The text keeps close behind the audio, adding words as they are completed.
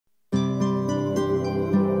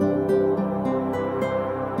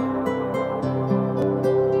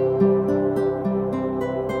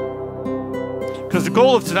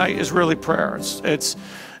goal of tonight is really prayer. It's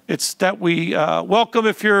that we welcome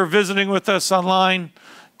if you're visiting with us online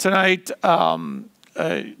tonight.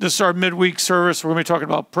 This is our midweek service. We're going to be talking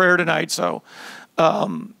about prayer tonight. So,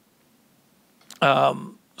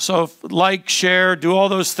 like, share, do all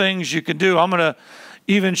those things you can do. I'm going to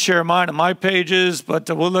even share mine on my pages, but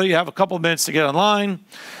we'll let you have a couple of minutes to get online.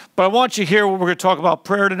 But I want you to hear what we're going to talk about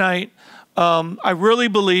prayer tonight. I really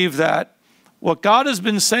believe that what God has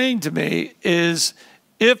been saying to me is,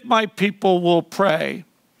 if my people will pray,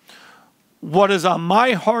 what is on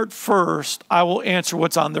my heart first, I will answer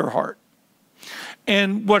what's on their heart.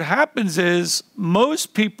 And what happens is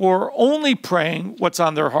most people are only praying what's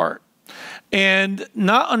on their heart and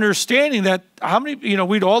not understanding that how many,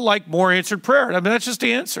 we'd all like more answered prayer. I mean, that's just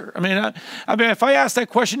the answer. I mean, if I ask that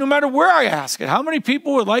question, no matter where I ask it, how many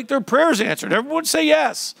people would like their prayers answered? Everyone would say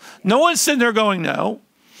yes. No one's sitting there going no.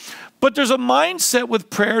 But there's a mindset with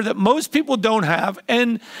prayer that most people don't have,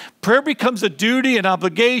 and prayer becomes a duty, an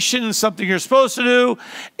obligation, and something you're supposed to do.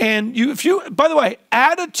 And by the way,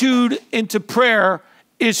 attitude into prayer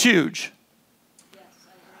is huge. Yes,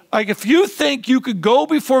 I agree. Like, if you think you could go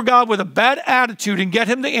before God with a bad attitude and get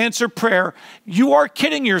him to answer prayer, you are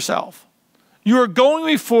kidding yourself. You are going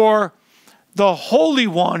before the Holy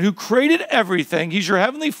One who created everything. He's your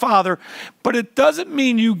heavenly Father, but it doesn't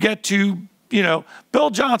mean you get to, Bill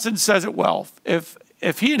Johnson says it well.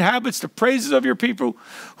 If he inhabits the praises of your people,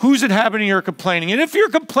 who's inhabiting your complaining? And if you're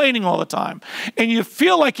complaining all the time and you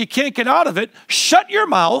feel like you can't get out of it, shut your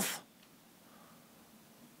mouth.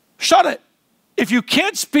 Shut it. If you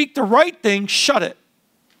can't speak the right thing, shut it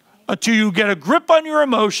until you get a grip on your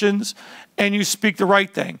emotions and you speak the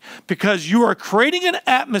right thing. Because you are creating an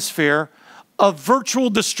atmosphere of virtual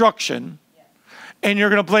destruction, and you're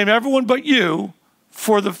going to blame everyone but you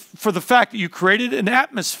for the fact that you created an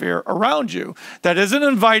atmosphere around you that isn't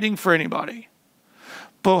inviting for anybody.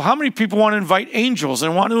 But how many people want to invite angels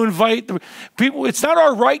and want to invite the people? It's not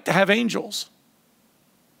our right to have angels.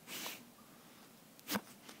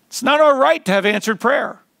 It's not our right to have answered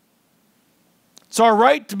prayer. It's our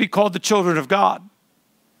right to be called the children of God.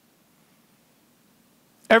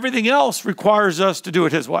 Everything else requires us to do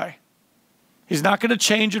it his way. He's not going to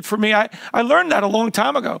change it for me. I learned that a long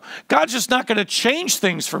time ago. God's just not going to change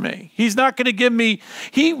things for me. He's not going to give me,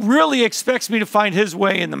 he really expects me to find his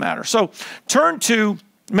way in the matter. So turn to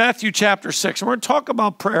Matthew chapter 6. And we're going to talk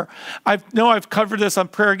about prayer. I know I've covered this on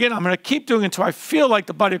prayer again. I'm going to keep doing it until I feel like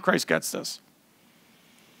the body of Christ gets this.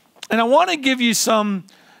 And I want to give you some,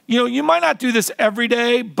 you might not do this every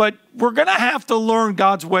day, but we're going to have to learn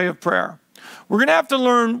God's way of prayer. We're going to have to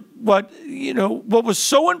learn what was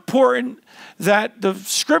so important that the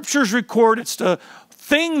scriptures record. It's the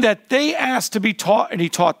thing that they asked to be taught, and he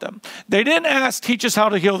taught them. They didn't ask, teach us how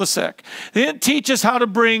to heal the sick. They didn't teach us how to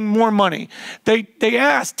bring more money. They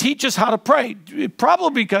asked, teach us how to pray.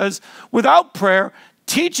 Probably because without prayer,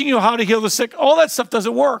 teaching you how to heal the sick, all that stuff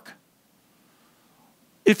doesn't work.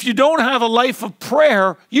 If you don't have a life of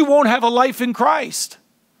prayer, you won't have a life in Christ.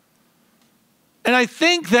 And I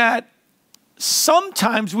think that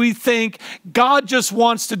sometimes we think God just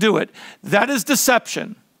wants to do it. That is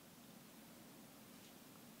deception.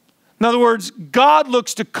 In other words, God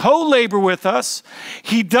looks to co-labor with us.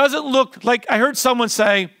 He doesn't look like, I heard someone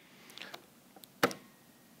say,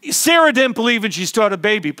 Sarah didn't believe and she still had a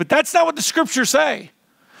baby, but that's not what the scriptures say.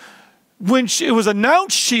 When it was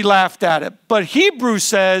announced, she laughed at it. But Hebrews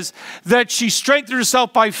says that she strengthened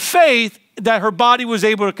herself by faith that her body was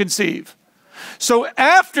able to conceive. So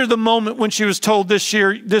after the moment when she was told this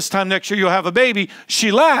time next year, you'll have a baby,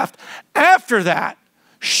 she laughed. After that,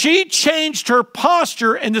 she changed her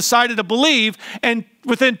posture and decided to believe. And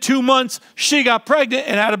within 2 months, she got pregnant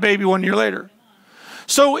and had a baby 1 year later.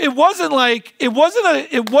 So it wasn't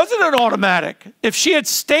an automatic. If she had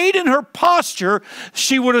stayed in her posture,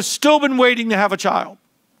 she would have still been waiting to have a child.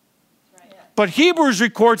 But Hebrews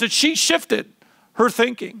records that she shifted her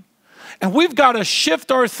thinking. And we've got to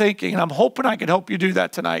shift our thinking, and I'm hoping I can help you do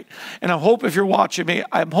that tonight. And I hope if you're watching me,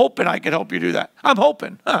 I'm hoping I can help you do that. I'm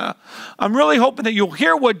hoping. I'm really hoping that you'll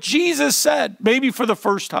hear what Jesus said, maybe for the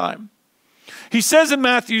first time. He says in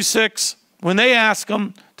Matthew 6, when they ask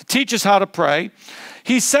him to teach us how to pray,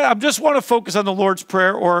 he said, I just want to focus on the Lord's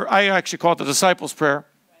Prayer, or I actually call it the disciples' prayer.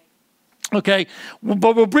 Okay,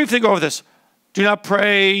 but we'll briefly go over this. Do not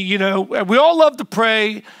pray, we all love to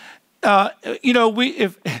pray.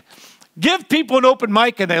 Give people an open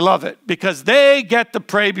mic and they love it because they get to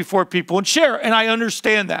pray before people and share. And I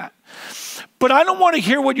understand that. But I don't want to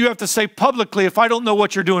hear what you have to say publicly if I don't know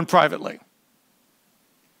what you're doing privately.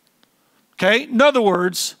 Okay? In other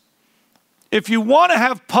words, if you want to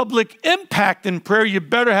have public impact in prayer, you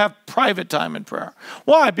better have private time in prayer.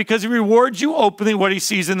 Why? Because he rewards you openly what he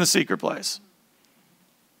sees in the secret place.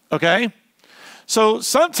 Okay? So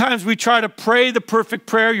sometimes we try to pray the perfect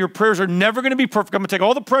prayer. Your prayers are never going to be perfect. I'm going to take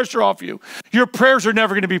all the pressure off you. Your prayers are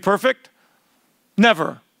never going to be perfect.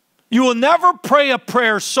 Never. You will never pray a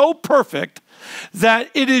prayer so perfect that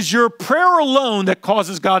it is your prayer alone that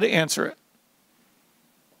causes God to answer it.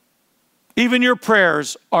 Even your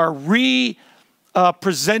prayers are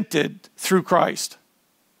presented through Christ.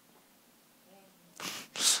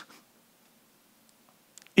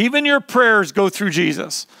 Even your prayers go through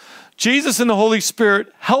Jesus. Jesus and the Holy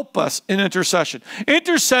Spirit help us in intercession.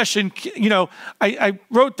 Intercession, you know, I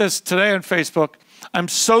wrote this today on Facebook. I'm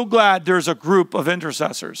so glad there's a group of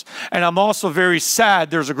intercessors. And I'm also very sad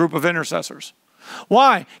there's a group of intercessors.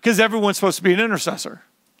 Why? Because everyone's supposed to be an intercessor.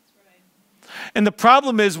 And the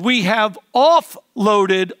problem is we have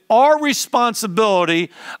offloaded our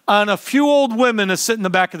responsibility on a few old women to sit in the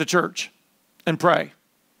back of the church and pray.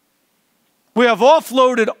 We have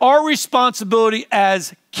offloaded our responsibility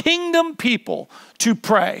as kingdom people to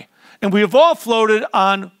pray. And we have offloaded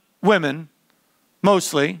on women,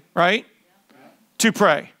 mostly, right, to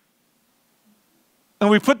pray. And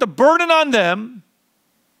we put the burden on them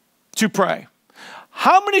to pray.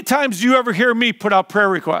 How many times do you ever hear me put out prayer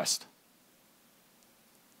requests?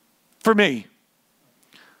 For me.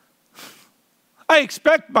 I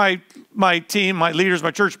expect my team, my leaders, my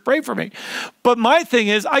church to pray for me. But my thing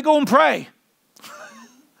is I go and pray.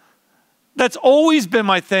 That's always been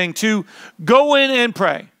my thing, to go in and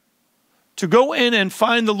pray. To go in and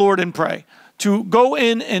find the Lord and pray. To go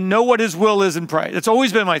in and know what his will is and pray. That's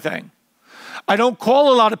always been my thing. I don't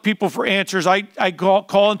call a lot of people for answers. I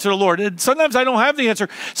call into the Lord. And sometimes I don't have the answer.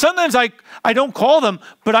 Sometimes I don't call them,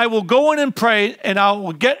 but I will go in and pray, and I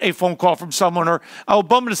will get a phone call from someone, or I will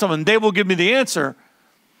bump into someone. They will give me the answer.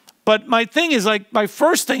 But my thing is, like, my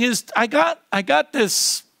first thing is I got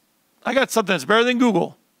something that's better than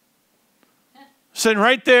Google. Sitting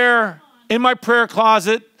right there in my prayer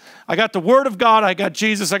closet. I got the Word of God. I got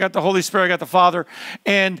Jesus. I got the Holy Spirit. I got the Father.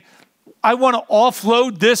 And I want to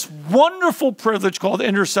offload this wonderful privilege called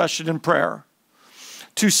intercession and prayer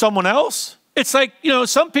to someone else. It's like, you know,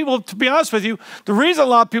 some people, to be honest with you, the reason a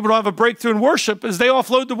lot of people don't have a breakthrough in worship is they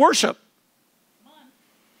offload the worship.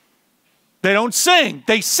 They don't sing.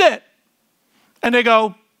 They sit. And they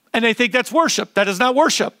go, and they think that's worship. That is not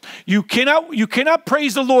worship. You cannot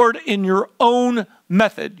praise the Lord in your own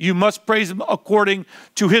method. You must praise him according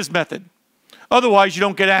to his method. Otherwise, you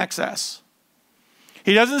don't get access.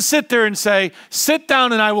 He doesn't sit there and say, sit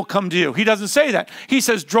down and I will come to you. He doesn't say that. He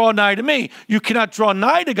says, draw nigh to me. You cannot draw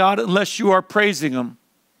nigh to God unless you are praising him.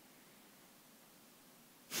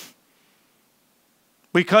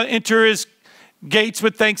 We enter his gates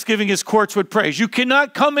with thanksgiving, his courts with praise. You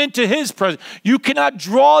cannot come into his presence. You cannot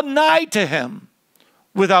draw nigh to him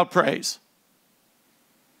without praise.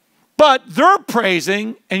 But they're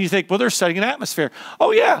praising, and you think, well, they're setting an atmosphere. Oh,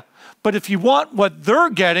 yeah. But if you want what they're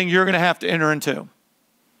getting, you're going to have to enter into.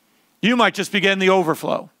 You might just be getting the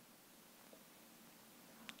overflow.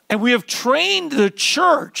 And we have trained the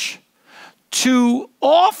church to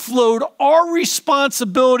offload our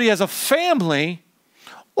responsibility as a family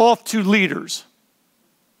off to leaders.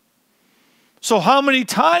 So how many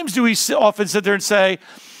times do we often sit there and say,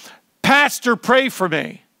 Pastor, pray for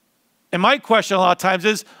me? And my question a lot of times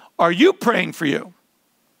is, are you praying for you?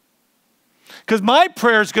 Because my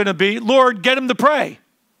prayer is going to be, Lord, get him to pray.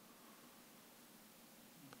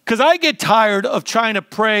 Because I get tired of trying to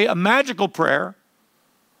pray a magical prayer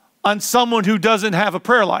on someone who doesn't have a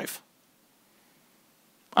prayer life.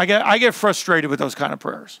 I get frustrated with those kind of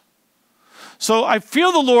prayers. So I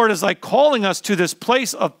feel the Lord is like calling us to this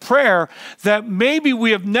place of prayer that maybe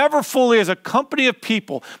we have never fully, as a company of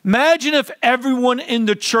people. Imagine if everyone in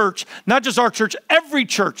the church, not just our church, every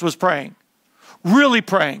church was praying, really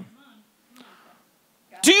praying.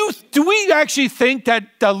 Do we actually think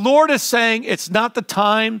that the Lord is saying it's not the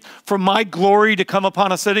time for my glory to come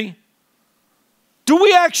upon a city?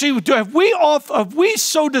 Have we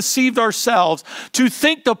so deceived ourselves to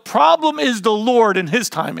think the problem is the Lord and his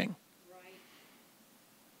timing?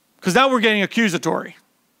 Because now we're getting accusatory.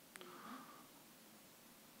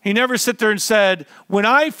 He never sit there and said, when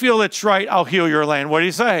I feel it's right, I'll heal your land. What did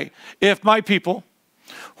he say? If my people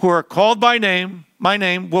who are called by my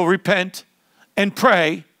name will repent and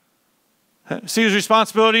pray. See whose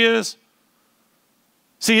responsibility it is?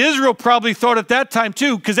 See, Israel probably thought at that time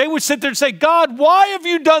too, because they would sit there and say, God, why have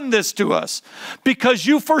you done this to us? Because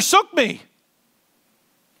you forsook me.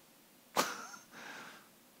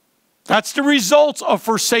 That's the result of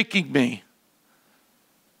forsaking me.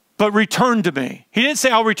 but return to me. He didn't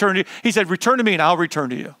say, I'll return to you. He said, return to me and I'll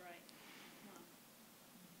return to you.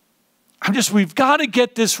 We've got to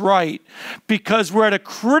get this right, because we're at a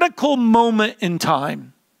critical moment in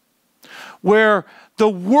time where the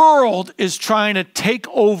world is trying to take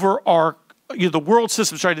over the world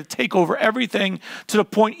system is trying to take over everything, to the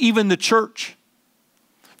point even the church.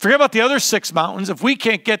 Forget about the other 6 mountains. If we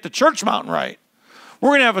can't get the church mountain right, we're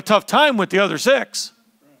going to have a tough time with the other 6.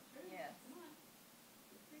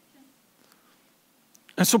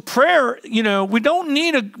 And so prayer, we don't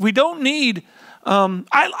need,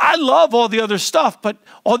 I love all the other stuff, but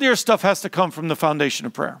all the other stuff has to come from the foundation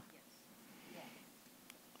of prayer.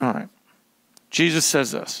 All right. Jesus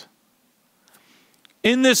says this.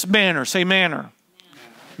 In this manner, say manner.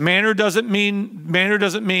 Manner doesn't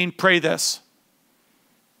mean pray this.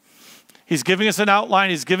 He's giving us an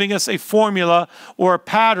outline. He's giving us a formula or a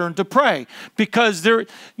pattern to pray. Because a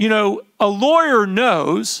lawyer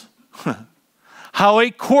knows how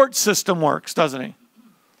a court system works, doesn't he?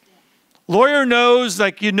 Lawyer knows,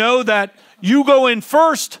 that you go in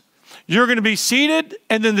first, you're going to be seated,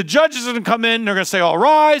 and then the judges are going to come in, and they're going to say, all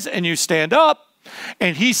rise, and you stand up,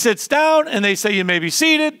 and he sits down, and they say you may be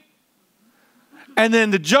seated, and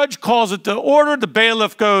then the judge calls it to order, the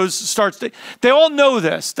bailiff they all know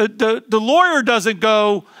this. The lawyer doesn't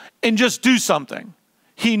go and just do something.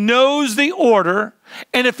 He knows the order,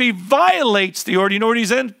 and if he violates the order, you know what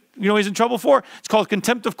he's in? You know what he's in trouble for? It's called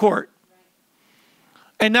contempt of court.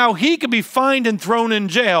 And now he can be fined and thrown in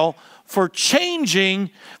jail for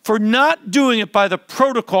not doing it by the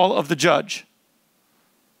protocol of the judge.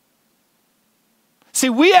 See,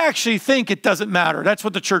 we actually think it doesn't matter. That's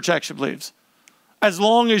what the church actually believes. As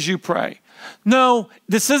long as you pray. No,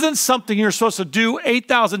 this isn't something you're supposed to do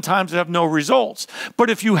 8,000 times and have no results.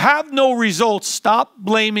 But if you have no results, stop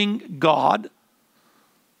blaming God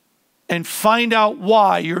and find out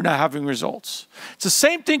why you're not having results. It's the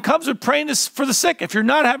same thing comes with praying for the sick. If you're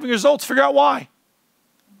not having results, figure out why.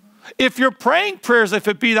 If you're praying prayers, if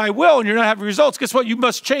it be thy will, and you're not having results, guess what? You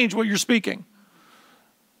must change what you're speaking.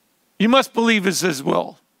 You must believe it's his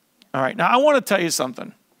will. All right, now I want to tell you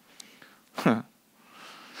something.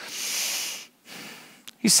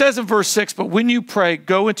 He says in verse 6, but when you pray,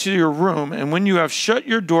 go into your room, and when you have shut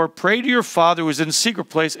your door, pray to your Father who is in a secret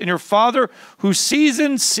place, and your Father who sees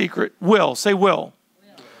in secret will, say will,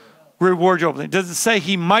 reward you openly. Does it say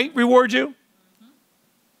he might reward you?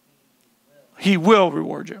 He will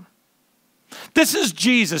reward you. This is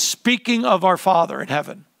Jesus speaking of our Father in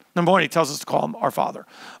heaven. Number one, he tells us to call him our Father,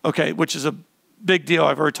 okay, which is a big deal.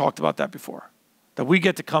 I've already talked about that before, that we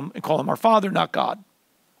get to come and call him our Father, not God,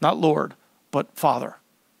 not Lord, but Father.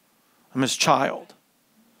 I'm his child,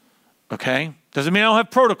 okay? Doesn't mean I don't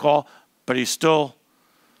have protocol, but I still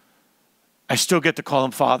get to call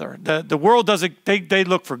him Father. The world doesn't, they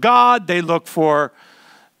look for God, they look for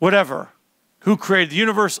whatever. Who created the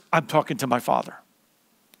universe? I'm talking to my Father,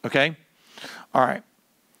 okay? All right.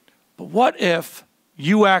 But what if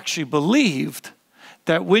you actually believed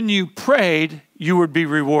that when you prayed, you would be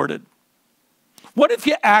rewarded? What if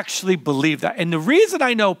you actually believe that? And the reason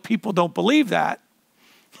I know people don't believe that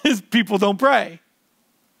is people don't pray.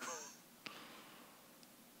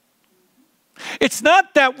 It's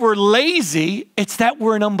not that we're lazy, it's that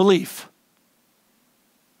we're in unbelief.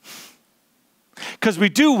 Because we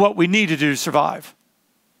do what we need to do to survive.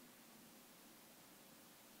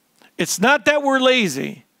 It's not that we're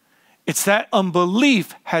lazy, it's that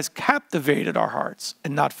unbelief has captivated our hearts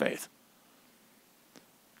and not faith.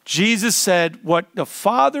 Jesus said, what the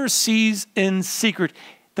Father sees in secret,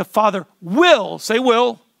 the Father will, say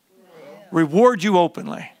will, reward you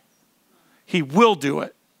openly. He will do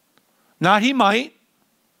it. Not he might.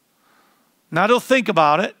 Not he'll think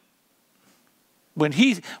about it.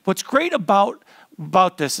 What's great about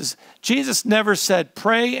this is Jesus never said,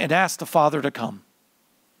 pray and ask the Father to come.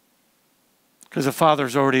 Because the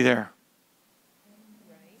Father's already there.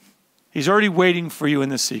 He's already waiting for you in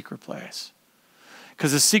the secret place.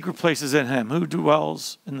 Because the secret place is in him. Who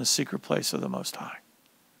dwells in the secret place of the Most High?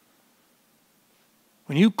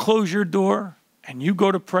 When you close your door and you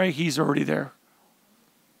go to pray, he's already there.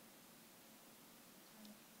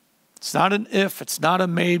 It's not an if, it's not a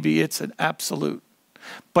maybe, it's an absolute.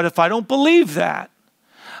 But if I don't believe that,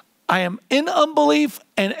 I am in unbelief,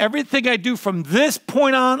 and everything I do from this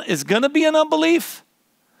point on is going to be in unbelief,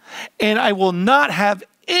 and I will not have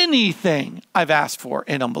anything I've asked for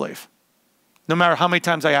in unbelief, no matter how many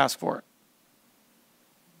times I ask for it.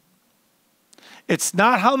 It's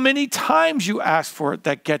not how many times you ask for it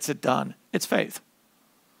that gets it done. It's faith.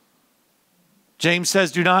 James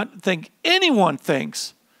says, do not think anyone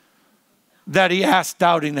thinks that he asks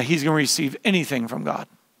doubting that he's going to receive anything from God.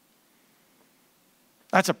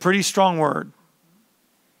 That's a pretty strong word.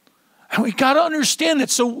 And we got to understand that.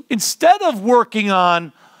 So instead of working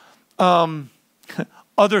on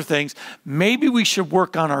other things, maybe we should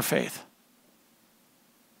work on our faith.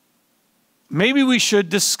 Maybe we should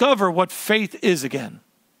discover what faith is again.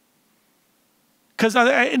 Because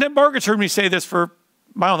Margaret's heard me say this for,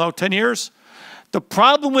 I don't know, 10 years. The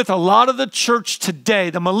problem with a lot of the church today,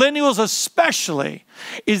 the millennials especially,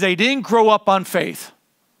 is they didn't grow up on faith.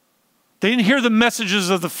 They didn't hear the messages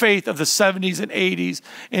of the faith of the 70s and 80s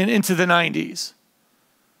and into the 90s.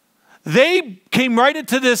 They came right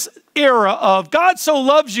into this era of God so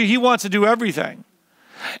loves you, he wants to do everything.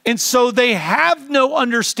 And so they have no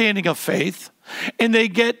understanding of faith, and they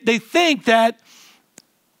think that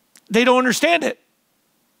they don't understand it.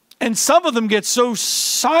 And some of them get so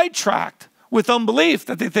sidetracked with unbelief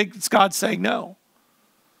that they think it's God saying no.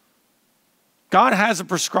 God has a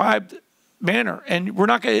prescribed manner, and we're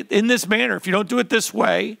not going to, in this manner, if you don't do it this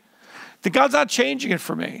way, then God's not changing it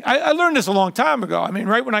for me. I learned this a long time ago. I mean,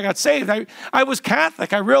 right when I got saved, I was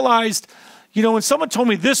Catholic. I realized, you know, when someone told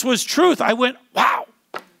me this was truth, I went, wow.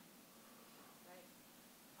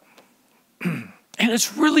 And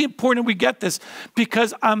it's really important we get this,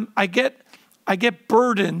 because I get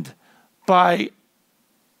burdened by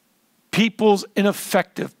people's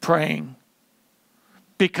ineffective praying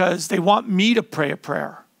because they want me to pray a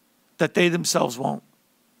prayer that they themselves won't.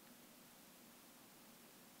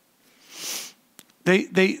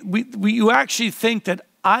 You actually think that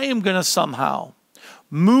I am going to somehow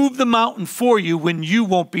move the mountain for you when you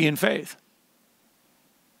won't be in faith.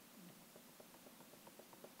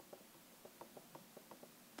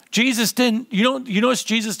 Jesus didn't, you notice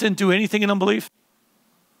Jesus didn't do anything in unbelief?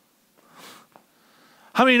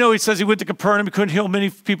 How many know he says he went to Capernaum, he couldn't heal many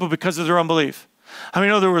people because of their unbelief? How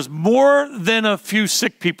many know there was more than a few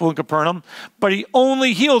sick people in Capernaum, but he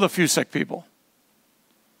only healed a few sick people?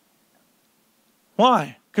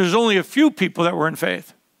 Why? Because there's only a few people that were in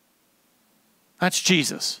faith. That's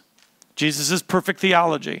Jesus. Jesus' perfect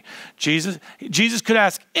theology. Jesus could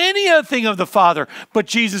ask any other thing of the Father, but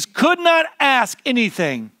Jesus could not ask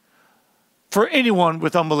anything for anyone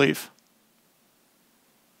with unbelief.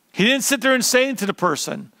 He didn't sit there and say to the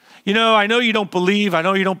person, you know, I know you don't believe. I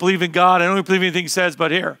know you don't believe in God. I don't believe anything he says,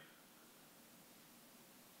 but here.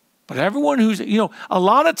 But everyone who's, you know, a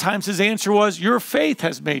lot of times his answer was, your faith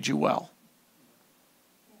has made you well.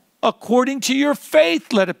 According to your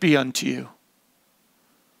faith, let it be unto you.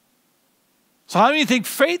 So how do you think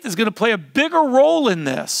faith is going to play a bigger role in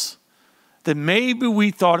this than maybe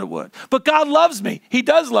we thought it would? But God loves me. He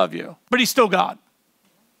does love you, but he's still God.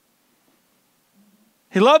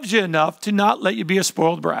 He loves you enough to not let you be a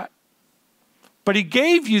spoiled brat. But he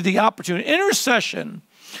gave you the opportunity. Intercession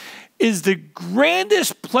is the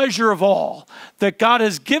grandest pleasure of all, that God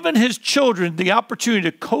has given his children the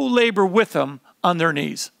opportunity to co-labor with him on their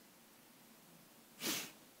knees.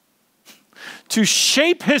 To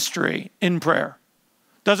shape history in prayer.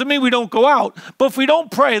 Doesn't mean we don't go out, but if we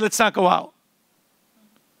don't pray, let's not go out.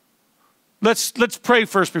 Let's pray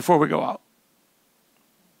first before we go out.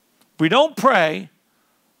 If we don't pray,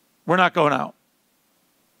 we're not going out.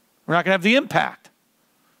 We're not going to have the impact.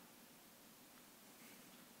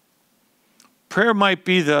 Prayer might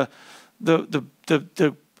be the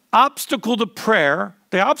obstacle to prayer.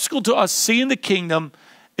 The obstacle to us seeing the kingdom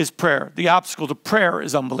is prayer. The obstacle to prayer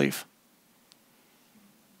is unbelief.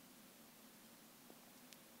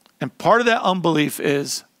 And part of that unbelief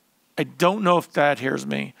is, I don't know if Dad hears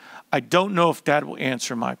me. I don't know if Dad will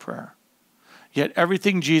answer my prayer. Yet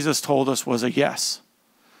everything Jesus told us was a yes.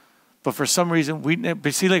 But for some reason,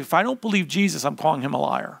 like if I don't believe Jesus, I'm calling him a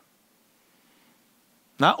liar.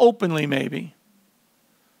 Not openly, maybe.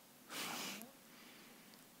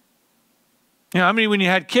 You know, I mean, when you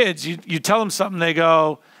had kids, you tell them something, they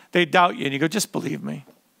doubt you, and you go, just believe me.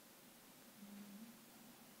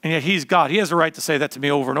 And yet he's God. He has the right to say that to me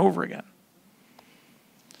over and over again.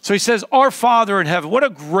 So he says, our Father in heaven. What a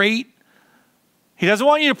great, he doesn't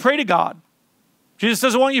want you to pray to God. Jesus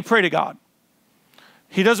doesn't want you to pray to God.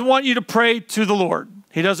 He doesn't want you to pray to the Lord.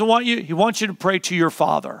 He wants you to pray to your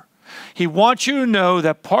Father. He wants you to know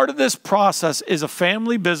that part of this process is a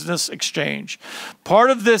family business exchange. Part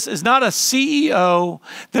of this is not a CEO.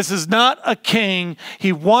 This is not a king.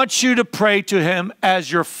 He wants you to pray to him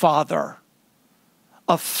as your Father.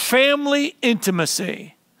 A family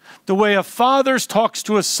intimacy. The way a father talks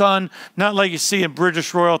to a son, not like you see in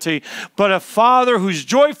British royalty, but a father who's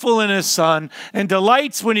joyful in his son and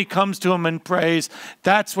delights when he comes to him and prays.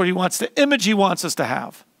 That's what he wants, the image he wants us to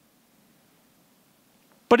have.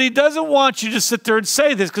 But he doesn't want you to sit there and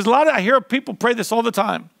say this, because I hear people pray this all the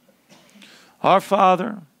time. Our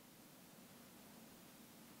Father,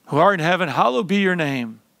 who art in heaven, hallowed be your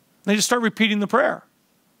name. They just start repeating the prayer.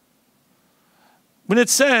 When it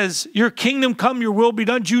says, your kingdom come, your will be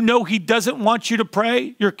done, do you know he doesn't want you to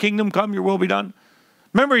pray, your kingdom come, your will be done?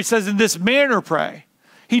 Remember, he says, in this manner pray.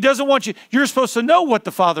 He doesn't want you. You're supposed to know what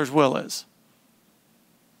the Father's will is.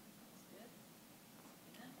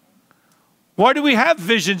 Why do we have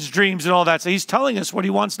visions, dreams, and all that? So he's telling us what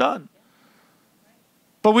he wants done.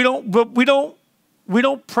 But we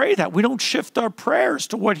don't pray that. We don't shift our prayers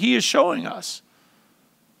to what he is showing us.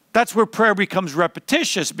 That's where prayer becomes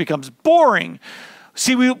repetitious, becomes boring.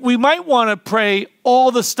 See, we might want to pray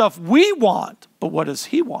all the stuff we want, but what does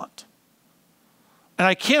he want? And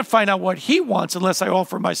I can't find out what he wants unless I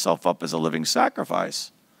offer myself up as a living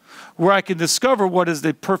sacrifice, where I can discover what is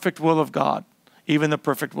the perfect will of God, even the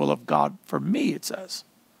perfect will of God for me, it says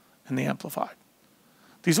in the Amplified.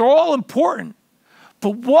 These are all important.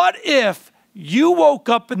 But what if you woke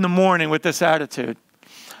up in the morning with this attitude?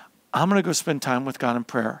 I'm going to go spend time with God in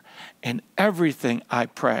prayer, and everything I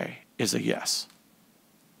pray is a yes.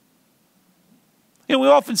 You know, we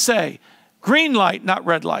often say, green light, not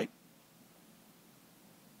red light.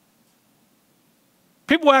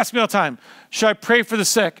 People ask me all the time, should I pray for the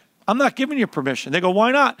sick? I'm not giving you permission. They go,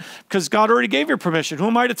 why not? Because God already gave you permission. Who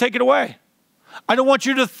am I to take it away? I don't want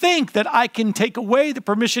you to think that I can take away the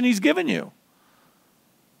permission he's given you.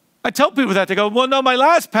 I tell people that. They go, well, no, my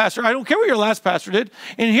last pastor, I don't care what your last pastor did.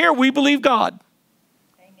 And here we believe God.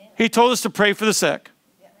 Amen. He told us to pray for the sick.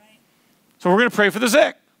 Yeah. So we're going to pray for the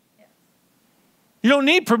sick. Yeah. You don't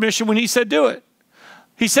need permission when he said do it.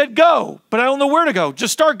 He said go, but I don't know where to go.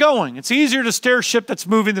 Just start going. It's easier to steer a ship that's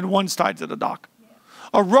moving than one side to the dock.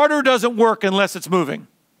 Yeah. A rudder doesn't work unless it's moving.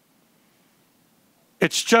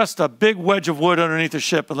 It's just a big wedge of wood underneath the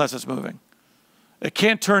ship unless it's moving. It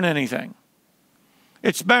can't turn anything.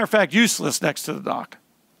 It's, matter of fact, useless next to the dock.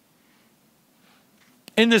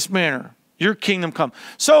 In this manner, your kingdom come.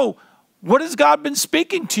 So, what has God been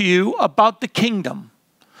speaking to you about the kingdom?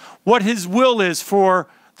 What his will is for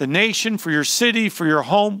the nation, for your city, for your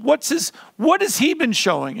home? What has he been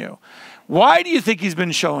showing you? Why do you think he's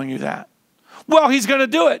been showing you that? Well, he's going to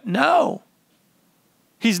do it. No,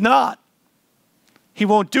 he's not. He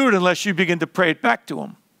won't do it unless you begin to pray it back to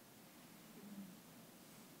him.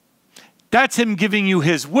 That's him giving you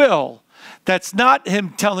his will. That's not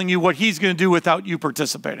him telling you what he's going to do without you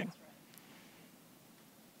participating.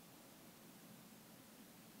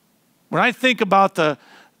 When I think about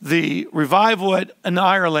the revival in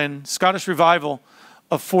Ireland, Scottish revival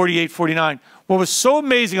of 48, 49, what was so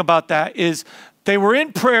amazing about that is they were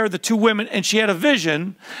in prayer, the two women, and she had a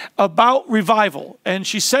vision about revival. And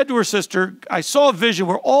she said to her sister, I saw a vision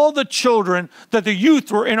where all the children, that the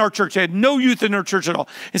youth were in our church. They had no youth in their church at all.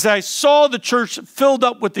 And said, I saw the church filled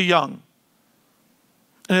up with the young.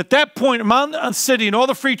 And at that point, around the city and all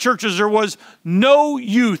the free churches, there was no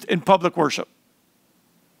youth in public worship.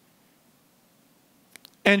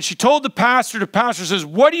 And she told the pastor says,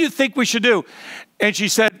 what do you think we should do? And she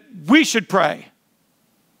said, we should pray.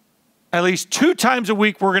 At least 2 times a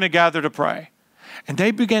week, we're going to gather to pray. And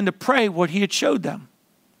they began to pray what he had showed them.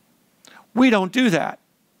 We don't do that.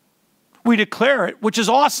 We declare it, which is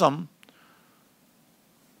awesome,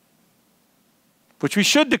 which we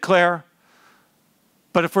should declare.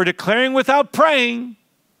 But if we're declaring without praying,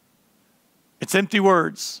 it's empty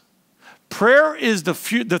words. Prayer is the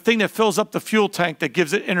thing that fills up the fuel tank that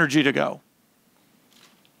gives it energy to go.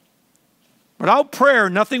 Without prayer,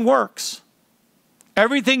 nothing works.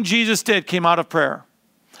 Everything Jesus did came out of prayer.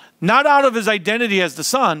 Not out of his identity as the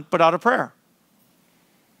Son, but out of prayer.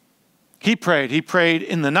 He prayed. He prayed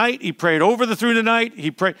in the night. He prayed through the night. He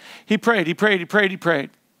prayed.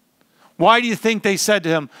 Why do you think they said to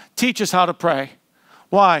him, teach us how to pray?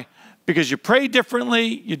 Why? Because you pray differently,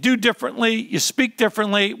 you do differently, you speak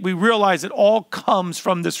differently. We realize it all comes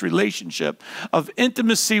from this relationship of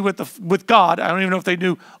intimacy with God. I don't even know if they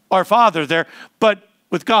knew our Father there, but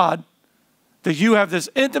with God. That you have this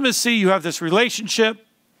intimacy, you have this relationship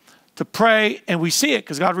to pray, and we see it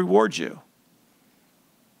because God rewards you.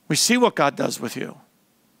 We see what God does with you.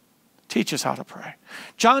 Teach us how to pray.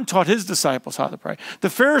 John taught his disciples how to pray.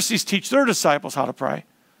 The Pharisees teach their disciples how to pray.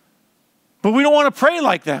 But we don't want to pray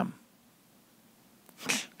like them.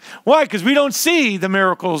 Why? Because we don't see the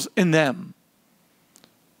miracles in them.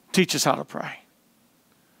 Teach us how to pray.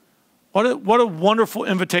 What a wonderful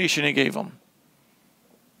invitation he gave them.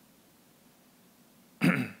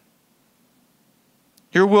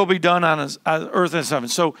 Your will be done on earth as heaven.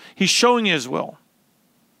 So he's showing you his will.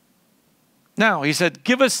 Now, he said,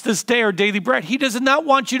 give us this day our daily bread. He does not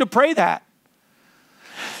want you to pray that.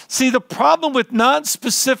 See, the problem with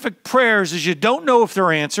non-specific prayers is you don't know if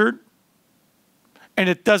they're answered, and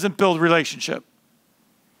it doesn't build relationship.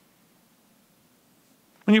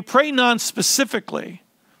 When you pray non-specifically,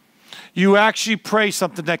 you actually pray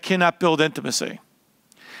something that cannot build intimacy.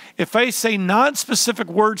 If I say non-specific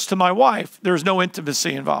words to my wife, there's no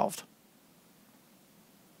intimacy involved.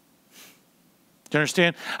 Do you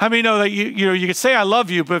understand? I mean, know that you can say I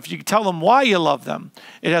love you, but if you tell them why you love them,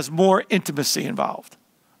 it has more intimacy involved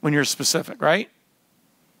when you're specific, right?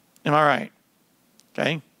 Am I right?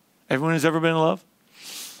 Okay? Everyone who's ever been in love?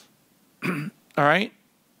 All right?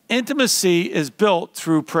 Intimacy is built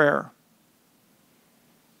through prayer.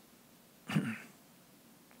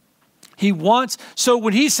 So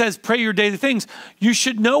when he says pray your daily things, you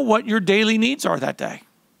should know what your daily needs are that day.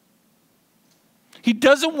 He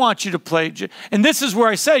doesn't want you to play. And this is where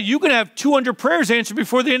I say you can have 200 prayers answered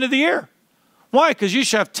before the end of the year. Why? Because you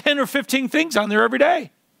should have 10 or 15 things on there every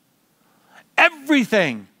day.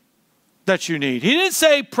 Everything that you need. He didn't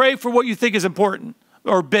say pray for what you think is important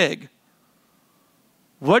or big.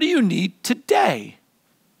 What do you need today?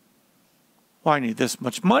 Well, I need this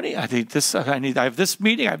much money. I need this. I have this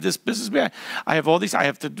meeting. I have this business meeting. I have all these. I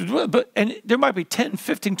have to do it. And there might be 10,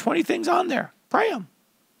 15, 20 things on there. Pray them.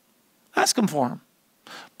 Ask him for them.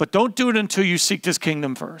 But don't do it until you seek his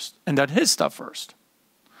kingdom first and done his stuff first.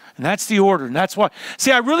 And that's the order. And that's why.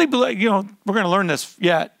 See, I really believe, we're going to learn this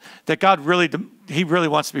yet, that God he really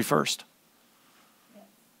wants to be first.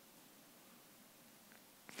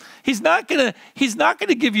 He's not going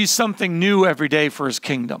to give you something new every day for his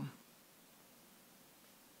kingdom.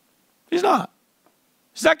 He's not.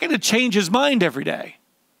 He's not going to change his mind every day.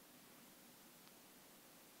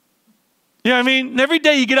 You know what I mean? And every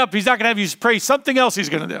day you get up, he's not going to have you pray something else he's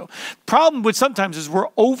going to do. Problem with sometimes is we're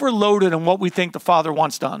overloaded on what we think the Father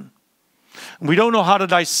wants done. And we don't know how to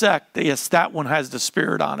dissect, yes, that one has the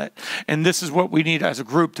Spirit on it. And this is what we need as a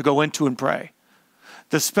group to go into and pray.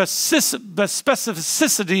 The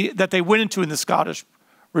specificity that they went into in the Scottish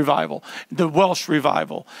revival, the Welsh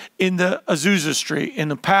revival, in the Azusa Street, in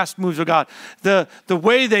the past moves of God, the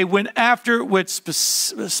way they went after it with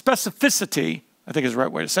specificity, I think is the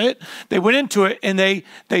right way to say it. They went into it and they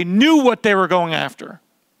knew what they were going after.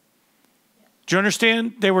 Do you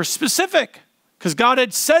understand? They were specific because God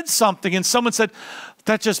had said something and someone said,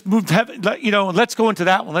 that just moved heaven, let's go into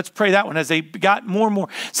that one. Let's pray that one as they got more and more.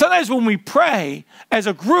 Sometimes when we pray as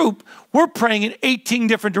a group, we're praying in 18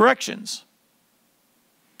 different directions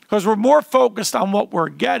because we're more focused on what we're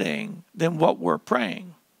getting than what we're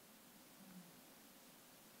praying.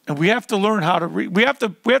 And we have to learn how to we have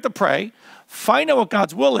to pray, find out what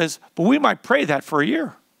God's will is, but we might pray that for a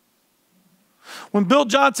year. When Bill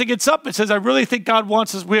Johnson gets up and says, I really think God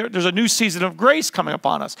wants us, there's a new season of grace coming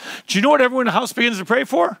upon us. Do you know what everyone in the house begins to pray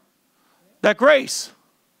for? That grace.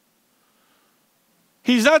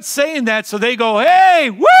 He's not saying that so they go,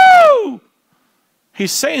 hey, woo!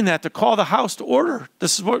 He's saying that to call the house to order.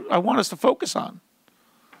 This is what I want us to focus on.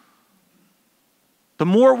 The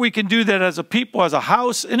more we can do that as a people, as a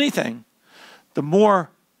house, anything, the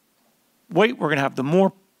more weight we're going to have, the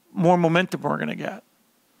more momentum we're going to get.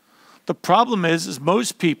 The problem is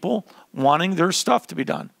most people wanting their stuff to be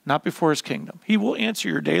done, not before his kingdom. He will answer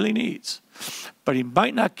your daily needs, but he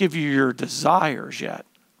might not give you your desires yet.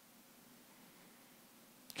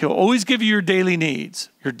 He'll always give you your daily needs.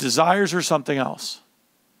 Your desires are something else.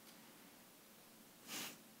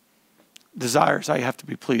 Desires, I have to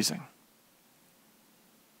be pleasing.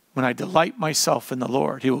 When I delight myself in the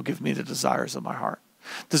Lord, he will give me the desires of my heart.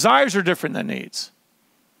 Desires are different than needs.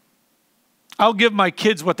 I'll give my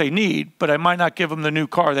kids what they need, but I might not give them the new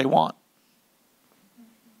car they want.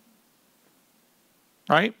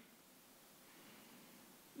 Right?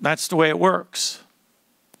 That's the way it works.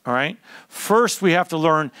 All right? First, we have to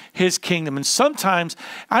learn his kingdom. And sometimes,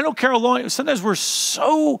 I don't care how long, sometimes we're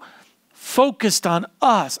so focused on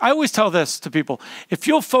us. I always tell this to people. If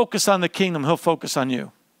you'll focus on the kingdom, he'll focus on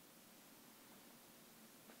you.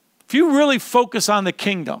 If you really focus on the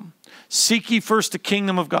kingdom, seek ye first the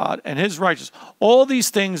kingdom of God and his righteousness, all these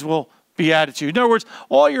things will be added to you. In other words,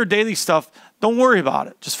 all your daily stuff, don't worry about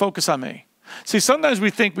it. Just focus on me. See, sometimes we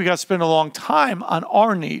think we got to spend a long time on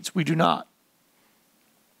our needs. We do not.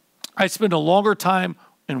 I spend a longer time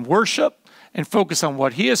in worship and focus on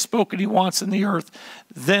what he has spoken he wants in the earth.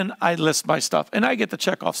 Then I list my stuff. And I get to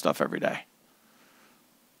check off stuff every day.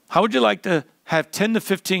 How would you like to have 10 to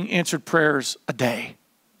 15 answered prayers a day?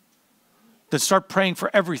 Then start praying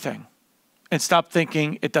for everything and stop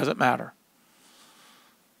thinking it doesn't matter.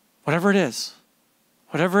 Whatever it is.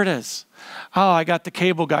 Whatever it is. Oh, I got the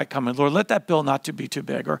cable guy coming. Lord, let that bill not to be too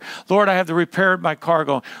big. Or, Lord, I have to repair my car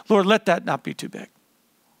going. Lord, let that not be too big.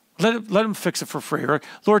 Let him fix it for free. Or,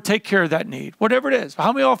 Lord, take care of that need. Whatever it is.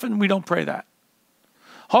 How many often we don't pray that?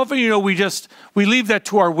 How often, we leave that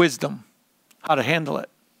to our wisdom, how to handle it.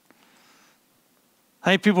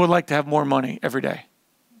 How many people would like to have more money every day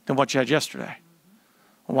than what you had yesterday?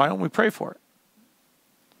 Well, why don't we pray for it?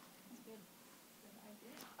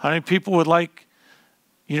 How many people would like,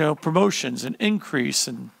 promotions and increase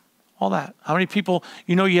and all that? How many people,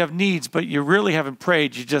 you have needs, but you really haven't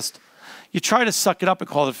prayed. You try to suck it up and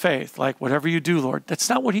call it faith. Like, whatever you do, Lord. That's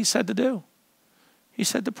not what he said to do. He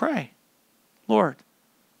said to pray. Lord,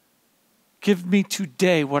 give me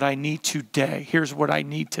today what I need today. Here's what I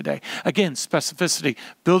need today. Again, specificity,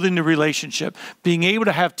 building the relationship, being able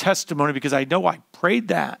to have testimony because I know I prayed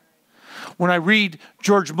that. When I read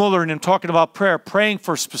George Muller and him talking about prayer, praying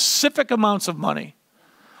for specific amounts of money,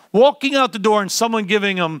 walking out the door and someone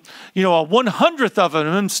giving him, a 100th of it,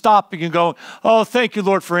 and him stopping and going, oh, thank you,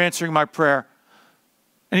 Lord, for answering my prayer.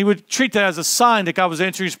 And he would treat that as a sign that God was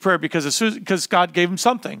answering his prayer because God gave him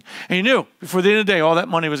something. And he knew before the end of the day, all that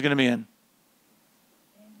money was going to be in.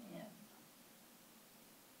 Amen.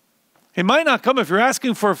 It might not come. If you're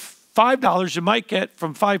asking for $5, you might get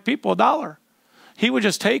from 5 people $1. He would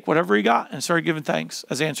just take whatever he got and start giving thanks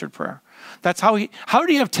as answered prayer. That's how did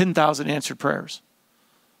he have 10,000 answered prayers?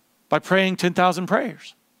 By praying 10,000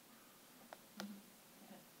 prayers.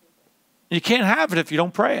 You can't have it if you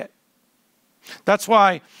don't pray it. That's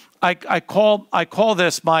why I call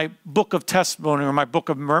this my book of testimony or my book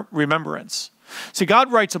of remembrance. See,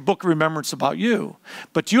 God writes a book of remembrance about you,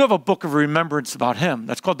 but you have a book of remembrance about him.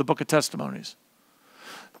 That's called the book of testimonies.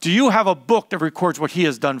 Do you have a book that records what he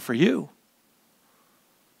has done for you?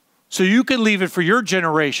 So you can leave it for your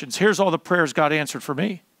generations. Here's all the prayers God answered for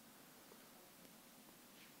me.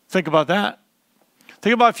 Think about that.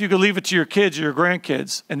 Think about if you could leave it to your kids or your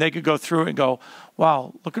grandkids and they could go through it and go,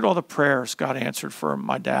 wow, look at all the prayers God answered for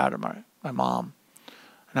my dad or my mom.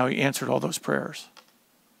 And how he answered all those prayers.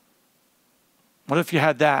 What if you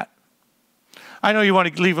had that? I know you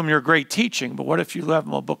want to leave them your great teaching, but what if you left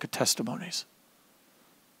them a book of testimonies?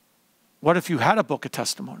 What if you had a book of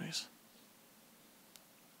testimonies?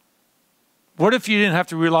 What if you didn't have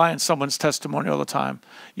to rely on someone's testimony all the time?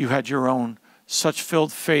 You had your own such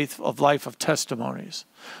filled faith of life of testimonies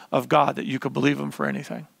of God that you could believe him for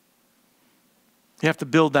anything. You have to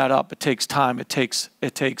build that up. It takes time. It takes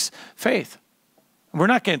faith. And we're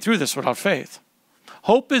not getting through this without faith.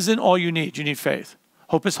 Hope isn't all you need. You need faith.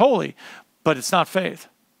 Hope is holy, but it's not faith.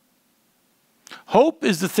 Hope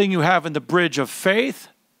is the thing you have in the bridge of faith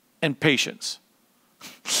and patience.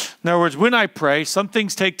 In other words, when I pray, some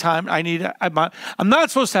things take time. I'm not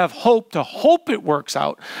supposed to have hope to hope it works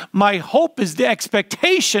out. My hope is the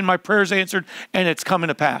expectation my prayer is answered and it's coming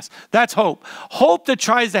to pass. That's hope. Hope that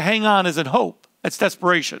tries to hang on isn't hope. That's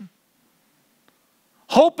desperation.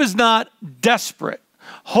 Hope is not desperate.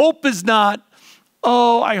 Hope is not,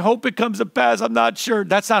 oh, I hope it comes to pass. I'm not sure.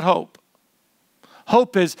 That's not hope.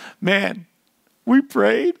 Hope is, man, we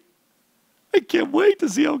prayed. I can't wait to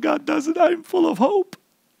see how God does it. I'm full of hope.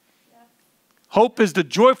 Yeah. Hope is the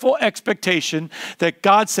joyful expectation that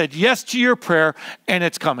God said yes to your prayer and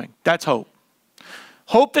it's coming. That's hope.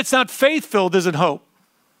 Hope that's not faith-filled isn't hope.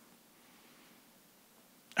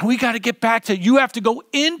 And we got to get back to, you have to go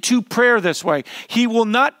into prayer this way. He will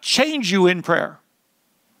not change you in prayer.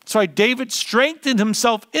 That's why David strengthened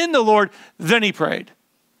himself in the Lord, then he prayed.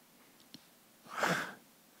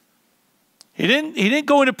 He didn't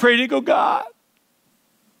go into prayer. He didn't go, God,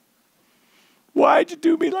 why'd you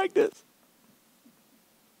do me like this?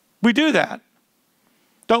 We do that,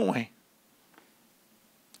 don't we?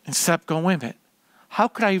 Instead of going, wait a minute, how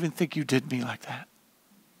could I even think you did me like that?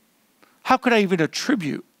 How could I even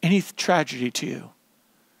attribute any tragedy to you?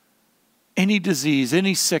 Any disease,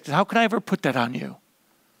 any sickness, how could I ever put that on you?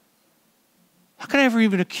 How could I ever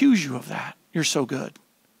even accuse you of that? You're so good.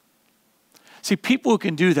 See, people who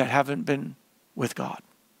can do that haven't been with God.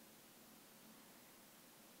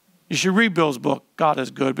 You should read Bill's book, God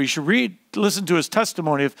is Good, but you should listen to his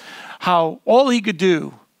testimony of how all he could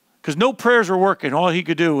do, because no prayers were working, all he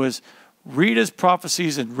could do was read his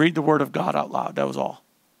prophecies and read the word of God out loud. That was all.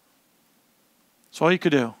 That's all he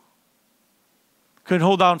could do. Couldn't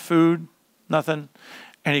hold down food, nothing.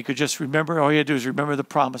 And he could just remember, all he had to do is remember the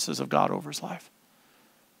promises of God over his life.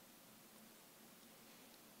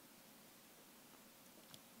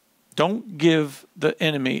 Don't give the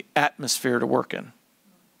enemy atmosphere to work in.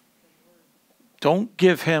 Don't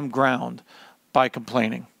give him ground by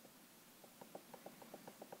complaining.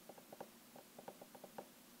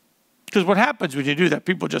 Because what happens when you do that,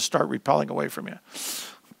 people just start repelling away from you.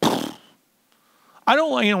 I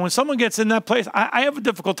don't, when someone gets in that place, I have a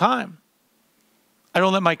difficult time. I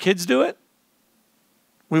don't let my kids do it.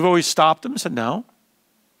 We've always stopped them and said no.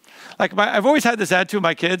 like I've always had this attitude with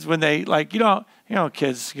my kids when they like,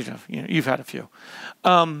 kids, you've had a few.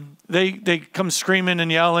 They come screaming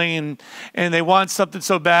and yelling and they want something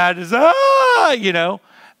so bad as, and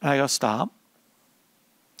I go, stop,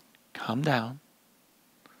 calm down.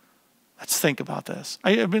 Let's think about this.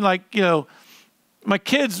 I mean, like, my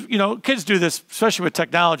kids, kids do this, especially with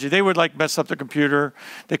technology. They would like mess up their computer.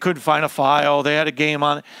 They couldn't find a file. They had a game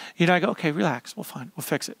on it. I go, okay, relax. We'll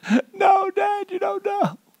fix it. No, Dad, you don't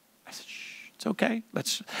know. I said, shh, it's okay.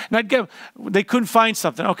 They couldn't find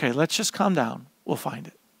something. Okay, let's just calm down. We'll find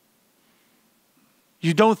it.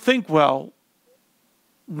 You don't think well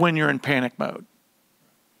when you're in panic mode.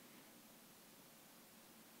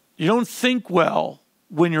 You don't think well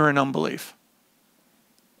when you're in unbelief.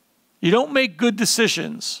 You don't make good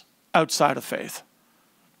decisions outside of faith.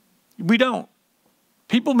 We don't.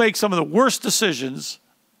 People make some of the worst decisions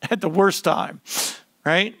at the worst time,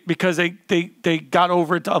 right? Because they got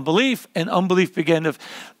over into unbelief, and unbelief began to,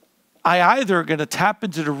 I either going to tap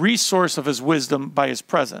into the resource of his wisdom by his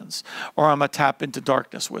presence, or I'm going to tap into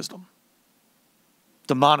darkness wisdom,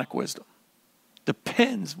 demonic wisdom.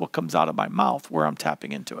 Depends what comes out of my mouth where I'm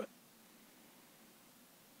tapping into it.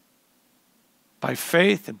 By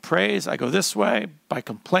faith and praise, I go this way. By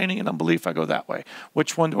complaining and unbelief, I go that way.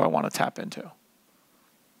 Which one do I want to tap into?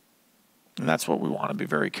 And that's what we want to be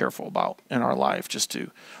very careful about in our life.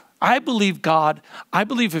 I believe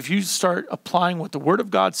if you start applying what the Word of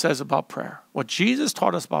God says about prayer, what Jesus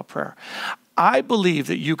taught us about prayer, I believe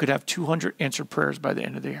that you could have 200 answered prayers by the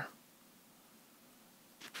end of the year.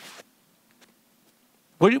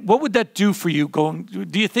 What would that do for you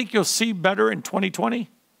do you think you'll see better in 2020?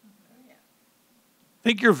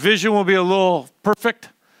 Think your vision will be a little perfect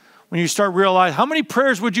when you start realizing how many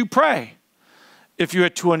prayers would you pray if you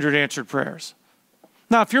had 200 answered prayers?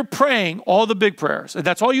 Now, if you're praying all the big prayers, and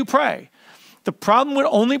that's all you pray, the problem with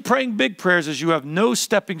only praying big prayers is you have no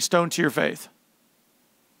stepping stone to your faith.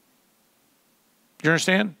 You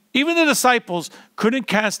understand? Even the disciples couldn't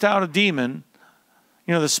cast out a demon,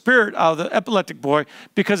 the spirit out of the epileptic boy,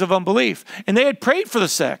 because of unbelief. And they had prayed for the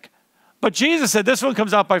sick. But Jesus said, this one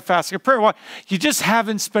comes out by fasting and prayer. Why? You just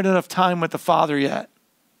haven't spent enough time with the Father yet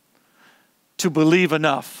to believe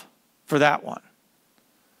enough for that one.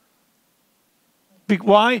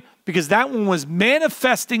 Why? Because that one was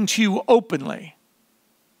manifesting to you openly.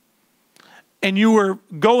 And you were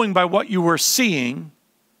going by what you were seeing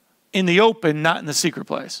in the open, not in the secret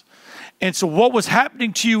place. And so what was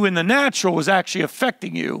happening to you in the natural was actually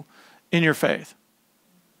affecting you in your faith.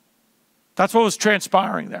 That's what was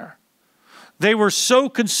transpiring there. They were so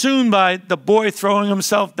consumed by the boy throwing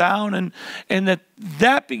himself down and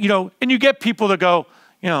that and you get people that go,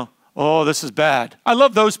 oh, this is bad. I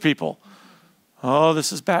love those people. Oh,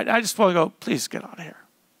 this is bad. I just want to go, please get out of here.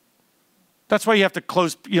 That's why you have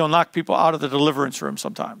to knock people out of the deliverance room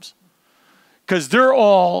sometimes. Because they're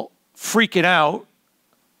all freaking out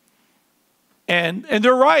and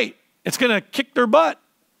they're right. It's going to kick their butt.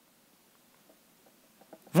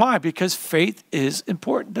 Why? Because faith is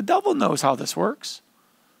important. The devil knows how this works.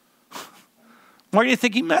 Why do you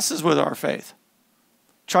think he messes with our faith?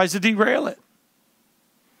 Tries to derail it.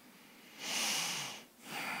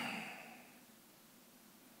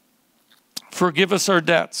 Forgive us our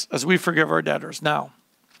debts as we forgive our debtors. Now,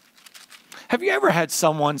 have you ever had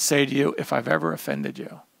someone say to you, if I've ever offended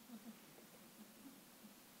you?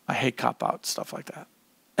 I hate cop-out stuff like that.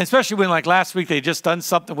 Especially when, like last week, they just done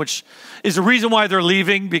something, which is the reason why they're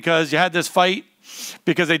leaving, because you had this fight,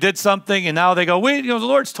 because they did something, and now they go, the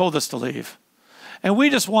Lord's told us to leave. And we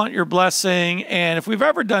just want your blessing, and if we've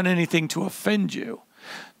ever done anything to offend you,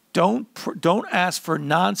 don't ask for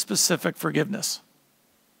non-specific forgiveness.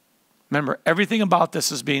 Remember, everything about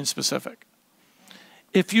this is being specific.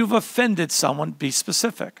 If you've offended someone, be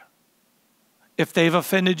specific. If they've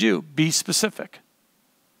offended you, be specific.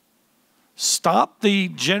 Stop the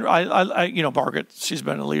general, Margaret, she's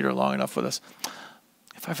been a leader long enough with us.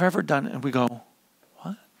 If I've ever done it, and we go,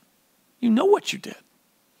 what? You know what you did.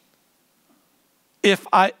 If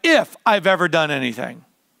I've ever done anything.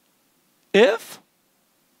 If?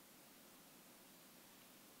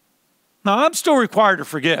 Now, I'm still required to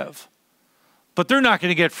forgive, but they're not going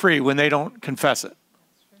to get free when they don't confess it.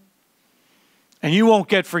 And you won't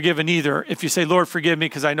get forgiven either if you say, Lord, forgive me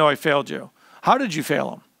because I know I failed you. How did you fail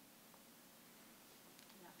him?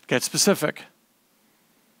 Get specific.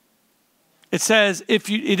 It says, it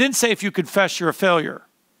didn't say if you confess you're a failure.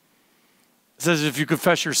 It says if you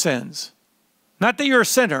confess your sins. Not that you're a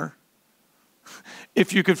sinner.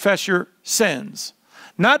 If you confess your sins.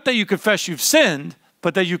 Not that you confess you've sinned,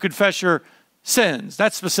 but that you confess your sins.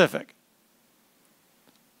 That's specific.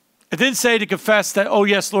 It didn't say to confess that, oh,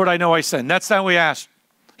 yes, Lord, I know I sinned. That's not what we asked.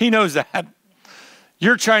 He knows that.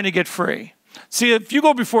 You're trying to get free. See, if you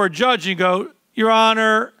go before a judge and you go, Your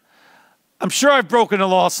Honor, I'm sure I've broken the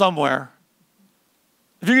law somewhere.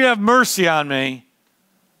 If you're going to have mercy on me,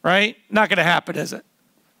 right? Not going to happen, is it?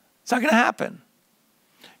 It's not going to happen.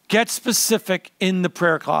 Get specific in the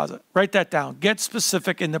prayer closet. Write that down. Get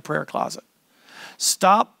specific in the prayer closet.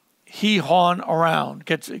 Stop hee-hawing around.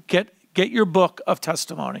 Get your book of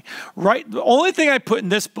testimony. Right? The only thing I put in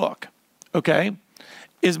this book, okay,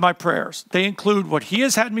 is my prayers. They include what he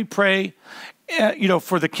has had me pray,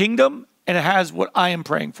 for the kingdom, and it has what I am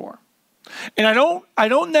praying for. And I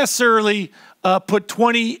don't necessarily put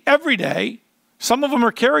 20 every day. Some of them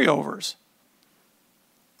are carryovers.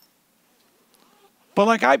 But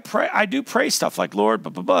like I do pray stuff like, Lord,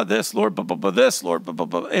 blah, blah, blah, this, Lord, blah, blah, blah, this, Lord, blah, blah,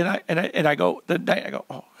 blah. And I go, the night I go,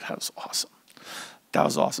 oh, that was awesome. That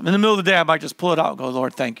was awesome. In the middle of the day, I might just pull it out and go,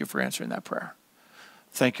 Lord, thank you for answering that prayer.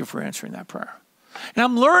 Thank you for answering that prayer. And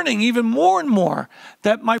I'm learning even more and more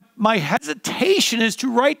that my hesitation is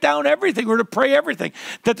to write down everything or to pray everything.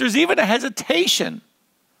 That there's even a hesitation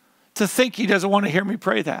to think he doesn't want to hear me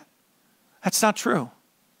pray that. That's not true.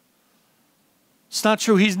 It's not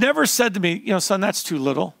true. He's never said to me, son, that's too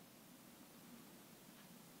little.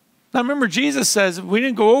 Now, remember, Jesus says, we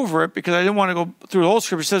didn't go over it because I didn't want to go through the whole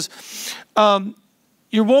scripture. He says,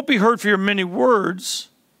 you won't be heard for your many words.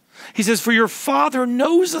 He says, for your Father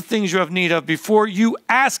knows the things you have need of before you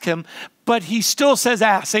ask him, but he still says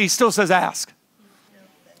ask. Say, he still says ask.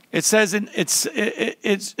 It says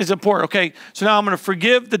it's important. Okay, so now I'm going to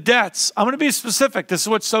forgive the debts. I'm going to be specific. This is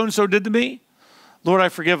what so-and-so did to me. Lord, I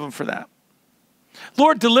forgive him for that.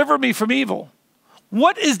 Lord, deliver me from evil.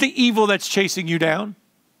 What is the evil that's chasing you down?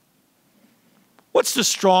 What's the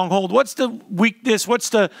stronghold? What's the weakness? What's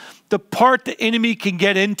the part the enemy can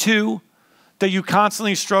get into that you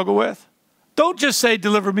constantly struggle with? Don't just say,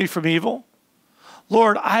 deliver me from evil.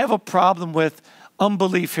 Lord, I have a problem with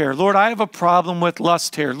unbelief here. Lord, I have a problem with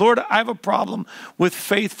lust here. Lord, I have a problem with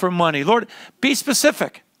faith for money. Lord, be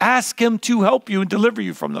specific. Ask him to help you and deliver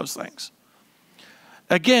you from those things.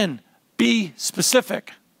 Again, be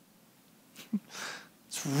specific.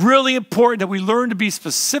 It's really important that we learn to be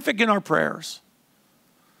specific in our prayers.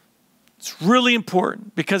 It's really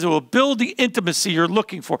important because it will build the intimacy you're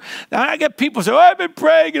looking for. Now, I get people say, oh, I've been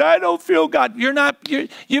praying and I don't feel God.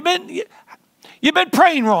 You've been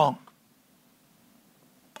praying wrong.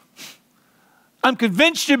 I'm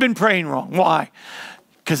convinced you've been praying wrong. Why?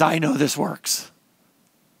 Because I know this works.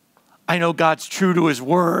 I know God's true to his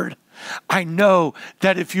word. I know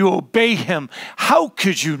that if you obey him, how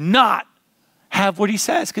could you not have what he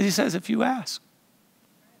says? Because he says, if you ask.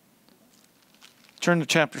 Turn to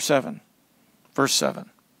chapter 7, verse 7.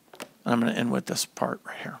 And I'm going to end with this part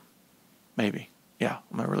right here. Maybe. Yeah,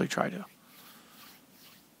 I'm going to really try to.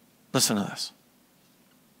 Listen to this.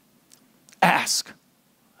 Ask,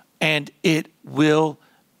 and it will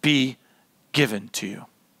be given to you.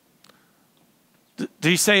 Did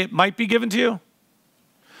he say it might be given to you?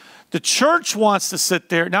 The church wants to sit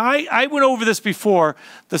there. Now, I went over this before,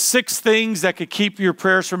 the 6 things that could keep your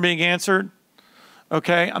prayers from being answered.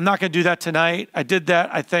 Okay, I'm not going to do that tonight. I did that,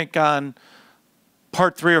 I think, on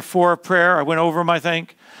part 3 or 4 of prayer. I went over them, I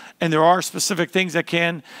think. And there are specific things that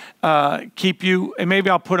can keep you. And maybe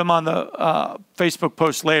I'll put them on the Facebook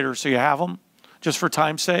post later so you have them, just for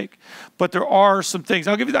time's sake. But there are some things.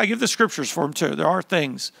 I give the scriptures for them too. There are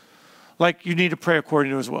things like you need to pray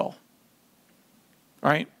according to his will.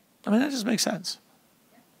 Right? I mean, that just makes sense.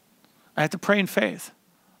 I have to pray in faith.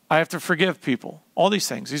 I have to forgive people. All these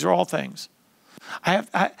things. These are all things.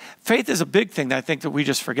 Faith is a big thing that I think that we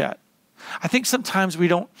just forget. I think sometimes we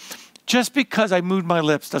don't, just because I moved my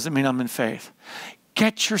lips doesn't mean I'm in faith.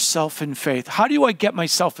 Get yourself in faith. How do I get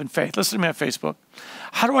myself in faith? Listen to me on Facebook.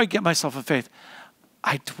 How do I get myself in faith?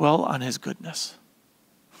 I dwell on his goodness.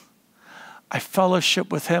 I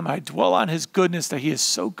fellowship with him. I dwell on his goodness, that he is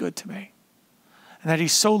so good to me and that he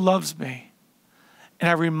so loves me. And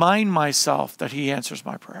I remind myself that he answers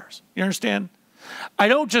my prayers. You understand? I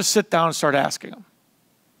don't just sit down and start asking him.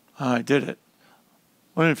 Oh, I did it.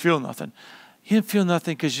 I didn't feel nothing. You didn't feel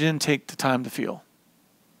nothing because you didn't take the time to feel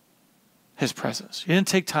his presence. You didn't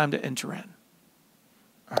take time to enter in.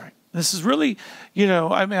 All right. This is really,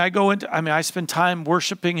 I spend time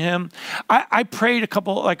worshiping him. I prayed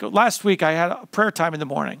like last week, I had a prayer time in the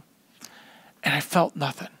morning and I felt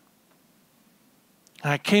nothing.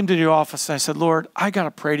 And I came to the office and I said, Lord, I got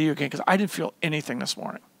to pray to you again because I didn't feel anything this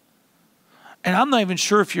morning. And I'm not even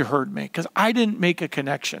sure if you heard me because I didn't make a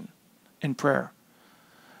connection in prayer.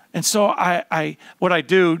 And so what I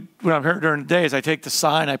do when I'm here during the day is I take the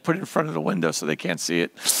sign, I put it in front of the window so they can't see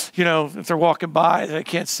it. You know, if they're walking by, they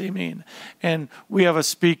can't see me. And we have a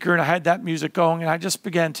speaker, and I had that music going, and I just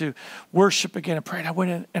began to worship again and pray. And I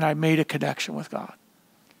went in and I made a connection with God.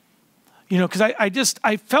 You know, because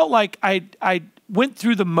I felt like I went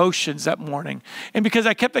through the motions that morning. And because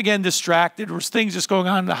I kept again distracted, there was things just going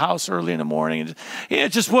on in the house early in the morning. And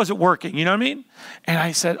it just wasn't working, you know what I mean? And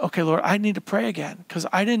I said, okay, Lord, I need to pray again because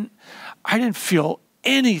I didn't feel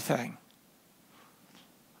anything.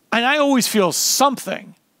 And I always feel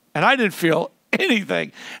something. And I didn't feel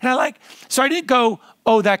anything. And so I didn't go,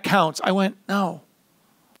 oh, that counts. I went, no,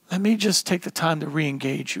 let me just take the time to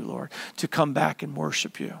re-engage you, Lord, to come back and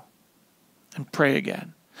worship you and pray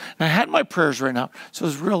again. And I had my prayers written out, so it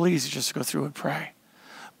was real easy just to go through and pray.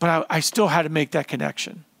 But I still had to make that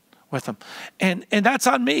connection with him. And that's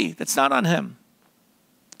on me. That's not on him.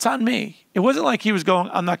 It's on me. It wasn't like he was going,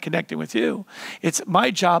 I'm not connecting with you. It's my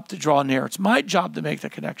job to draw near. It's my job to make the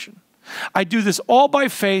connection. I do this all by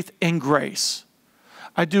faith and grace.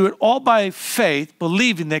 I do it all by faith,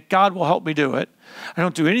 believing that God will help me do it. I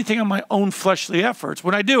don't do anything on my own fleshly efforts.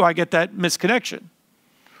 When I do, I get that misconnection.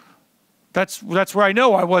 That's where I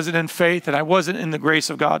know I wasn't in faith and I wasn't in the grace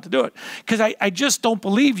of God to do it. Because I just don't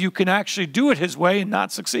believe you can actually do it his way and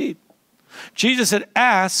not succeed. Jesus said,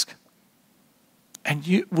 ask and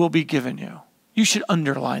it will be given you. You should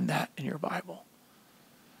underline that in your Bible.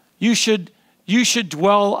 You should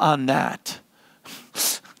dwell on that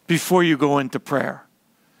before you go into prayer.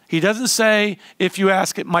 He doesn't say, if you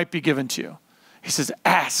ask, it might be given to you. He says,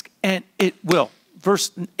 ask and it will.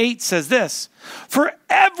 Verse 8 says this, for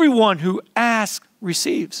everyone who asks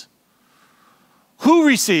receives. Who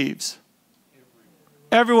receives?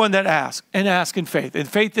 Everyone that asks, and ask in faith. And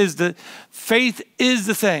faith is the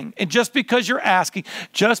thing. And just because you're asking,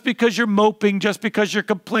 just because you're moping, just because you're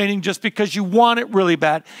complaining, just because you want it really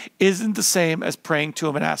bad, isn't the same as praying to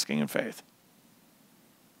him and asking in faith.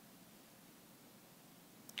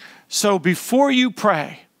 So before you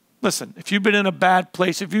pray, listen, if you've been in a bad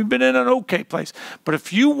place, if you've been in an okay place, but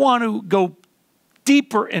if you want to go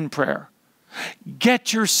deeper in prayer,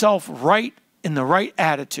 get yourself right in the right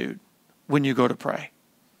attitude when you go to pray.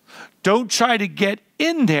 Don't try to get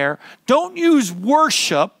in there. Don't use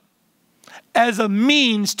worship as a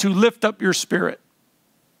means to lift up your spirit.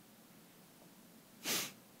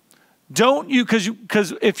 Don't you,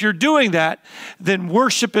 because if you're doing that, then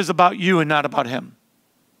worship is about you and not about him.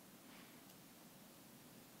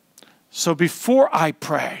 So before I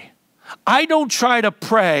pray, I don't try to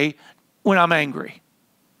pray when I'm angry.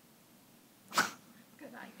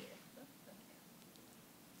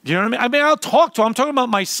 You know what I mean? I mean, I'll talk to him. I'm talking about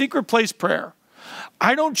my secret place prayer.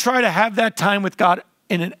 I don't try to have that time with God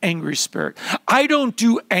in an angry spirit. I don't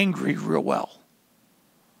do angry real well.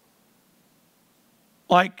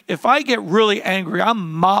 Like, if I get really angry,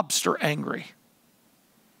 I'm mobster angry.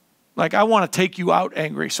 Like, I want to take you out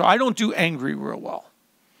angry. So I don't do angry real well.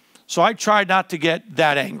 So I try not to get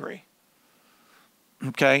that angry.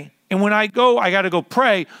 Okay? And when I go, I got to go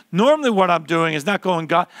pray. Normally what I'm doing is not going,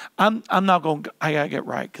 God, I'm not going, I got to get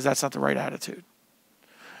right because that's not the right attitude.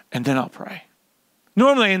 And then I'll pray.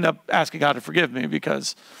 Normally I end up asking God to forgive me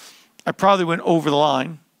because I probably went over the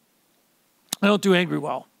line. I don't do angry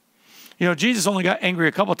well. You know, Jesus only got angry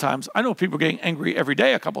a couple times. I know people getting angry every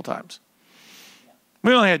day a couple times.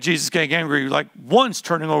 We only had Jesus getting angry like once,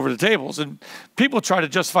 turning over the tables. And people try to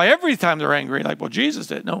justify every time they're angry. Like, well, Jesus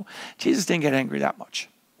did. No, Jesus didn't get angry that much.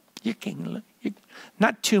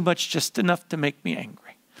 Not too much, just enough to make me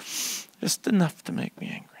angry. Just enough to make me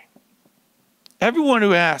angry. Everyone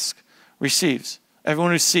who asks receives.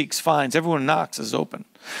 Everyone who seeks finds. Everyone who knocks is open.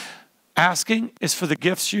 Asking is for the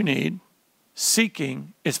gifts you need.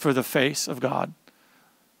 Seeking is for the face of God.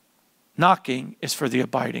 Knocking is for the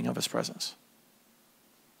abiding of his presence.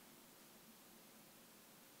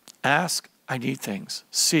 Ask, I need things.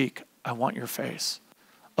 Seek, I want your face.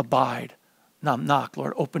 Abide. Now knock,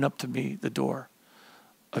 Lord, open up to me the door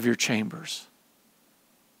of your chambers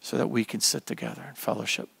so that we can sit together and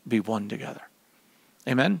fellowship, be one together.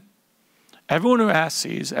 Amen? Everyone who asks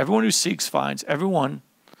sees, everyone who seeks finds, everyone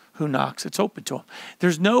who knocks, it's open to them.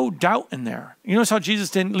 There's no doubt in there. You notice how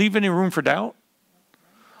Jesus didn't leave any room for doubt?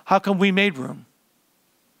 How come we made room?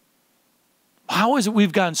 How is it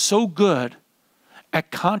we've gotten so good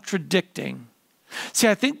at contradicting? See,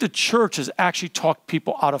 I think the church has actually talked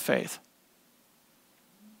people out of faith.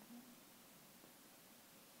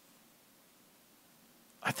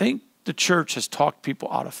 I think the church has talked people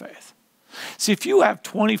out of faith. See, if you have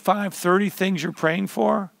 25, 30 things you're praying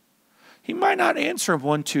for, he might not answer them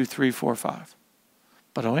 1, 2, 3, 4, 5.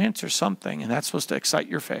 but he'll answer something, and that's supposed to excite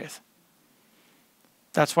your faith.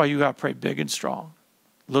 That's why you got to pray big and strong.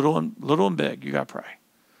 Little and big, you got to pray.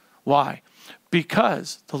 Why?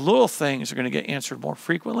 Because the little things are going to get answered more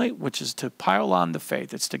frequently, which is to pile on the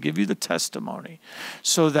faith. It's to give you the testimony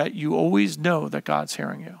so that you always know that God's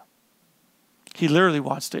hearing you. He literally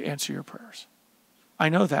wants to answer your prayers. I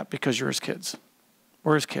know that because you're his kids.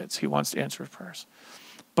 We're his kids. He wants to answer his prayers.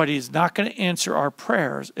 But he's not going to answer our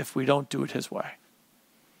prayers if we don't do it his way.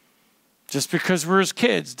 Just because we're his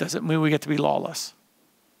kids doesn't mean we get to be lawless.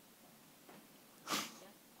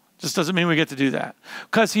 Just doesn't mean we get to do that.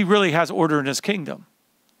 Because he really has order in his kingdom.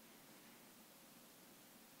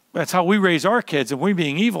 That's how we raise our kids, and we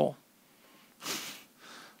being evil.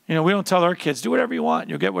 You know, we don't tell our kids, do whatever you want,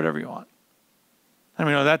 you'll get whatever you want. I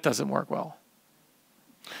mean, no, that doesn't work well.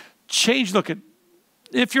 Look at,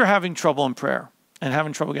 if you're having trouble in prayer and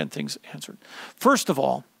having trouble getting things answered, first of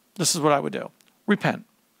all, this is what I would do. Repent.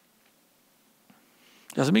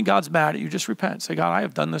 Doesn't mean God's mad at you, just repent. Say, God, I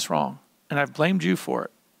have done this wrong, and I've blamed you for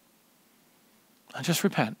it. And just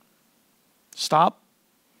repent. Stop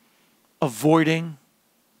avoiding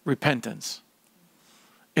repentance.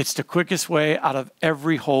 It's the quickest way out of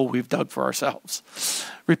every hole we've dug for ourselves.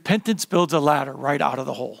 Repentance builds a ladder right out of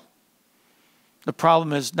the hole. The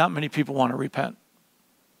problem is not many people want to repent.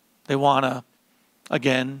 They want to,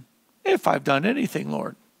 again, if I've done anything,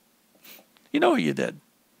 Lord, you know what you did.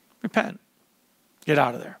 Repent. Get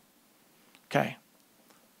out of there. Okay.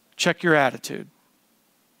 Check your attitude.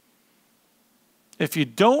 If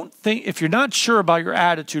you're not sure about your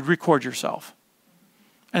attitude, record yourself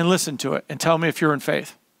and listen to it and tell me if you're in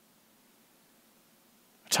faith.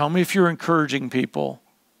 Tell me if you're encouraging people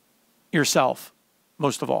yourself,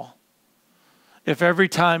 most of all. If every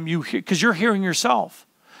time you hear, because you're hearing yourself.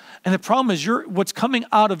 And the problem is what's coming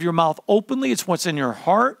out of your mouth openly, it's what's in your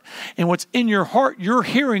heart. And what's in your heart, you're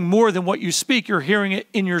hearing more than what you speak. You're hearing it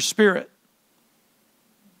in your spirit.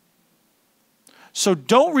 So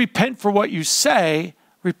don't repent for what you say.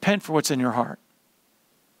 Repent for what's in your heart.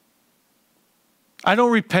 I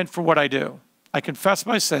don't repent for what I do. I confess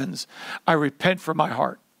my sins. I repent for my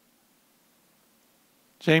heart.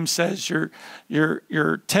 James says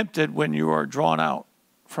you're tempted when you are drawn out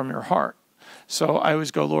from your heart. So I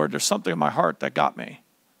always go, Lord, there's something in my heart that got me.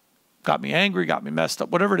 Got me angry, got me messed up,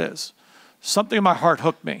 whatever it is. Something in my heart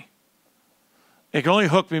hooked me. It can only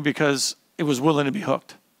hook me because it was willing to be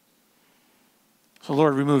hooked. So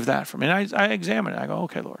Lord, remove that from me. And I examine it. I go,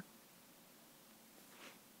 okay, Lord.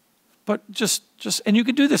 But and you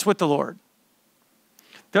can do this with the Lord.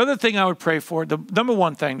 The other thing I would pray for, the number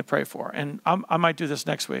one thing to pray for, and I might do this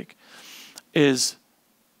next week, is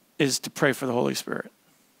to pray for the Holy Spirit.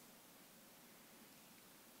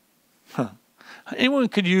 Anyone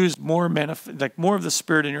could use more more of the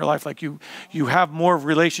Spirit in your life, like you have more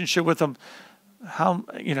relationship with Him.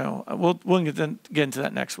 We'll get into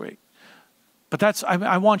that next week. But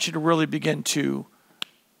I want you to really begin to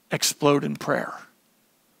explode in prayer.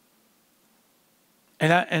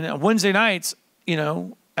 And on Wednesday nights,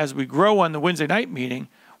 as we grow on the Wednesday night meeting,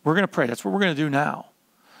 we're going to pray. That's what we're going to do now.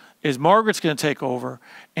 Is Margaret's going to take over,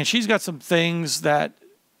 and she's got some things that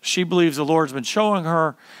she believes the Lord's been showing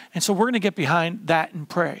her, and so we're going to get behind that and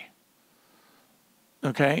pray.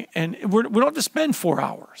 Okay? And we don't have to spend 4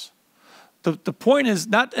 hours. The point is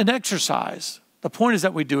not an exercise. The point is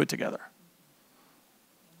that we do it together.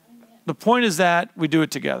 The point is that we do it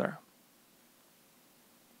together.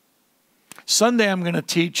 Sunday, I'm going to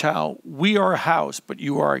teach how we are a house, but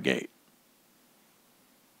you are a gate.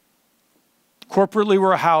 Corporately,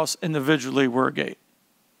 we're a house. Individually, we're a gate.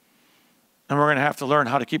 And we're going to have to learn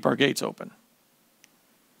how to keep our gates open.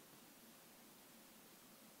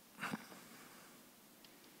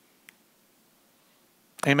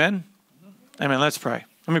 Amen? Amen. Let's pray.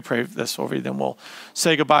 Let me pray this over you, then we'll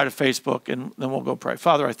say goodbye to Facebook, and then we'll go pray.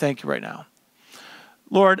 Father, I thank you right now.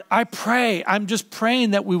 Lord, I'm just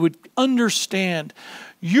praying that we would understand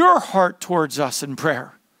your heart towards us in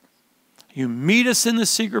prayer. You meet us in the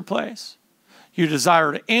secret place. You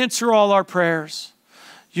desire to answer all our prayers.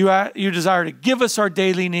 You desire to give us our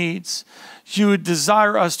daily needs. You would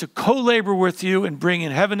desire us to co-labor with you and bring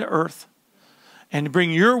in heaven to earth and to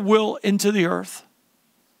bring your will into the earth.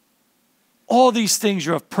 All these things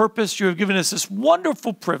you have purposed. You have given us this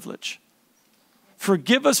wonderful privilege.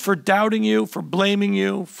 Forgive us for doubting you, for blaming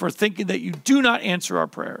you, for thinking that you do not answer our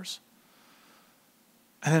prayers.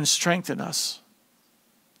 And then strengthen us,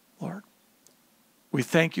 Lord. We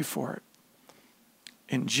thank you for it.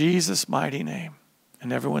 In Jesus' mighty name.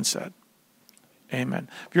 And everyone said, amen.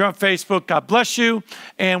 If you're on Facebook, God bless you.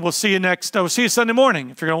 And we'll see you Sunday morning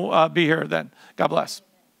if you're going to be here then. God bless.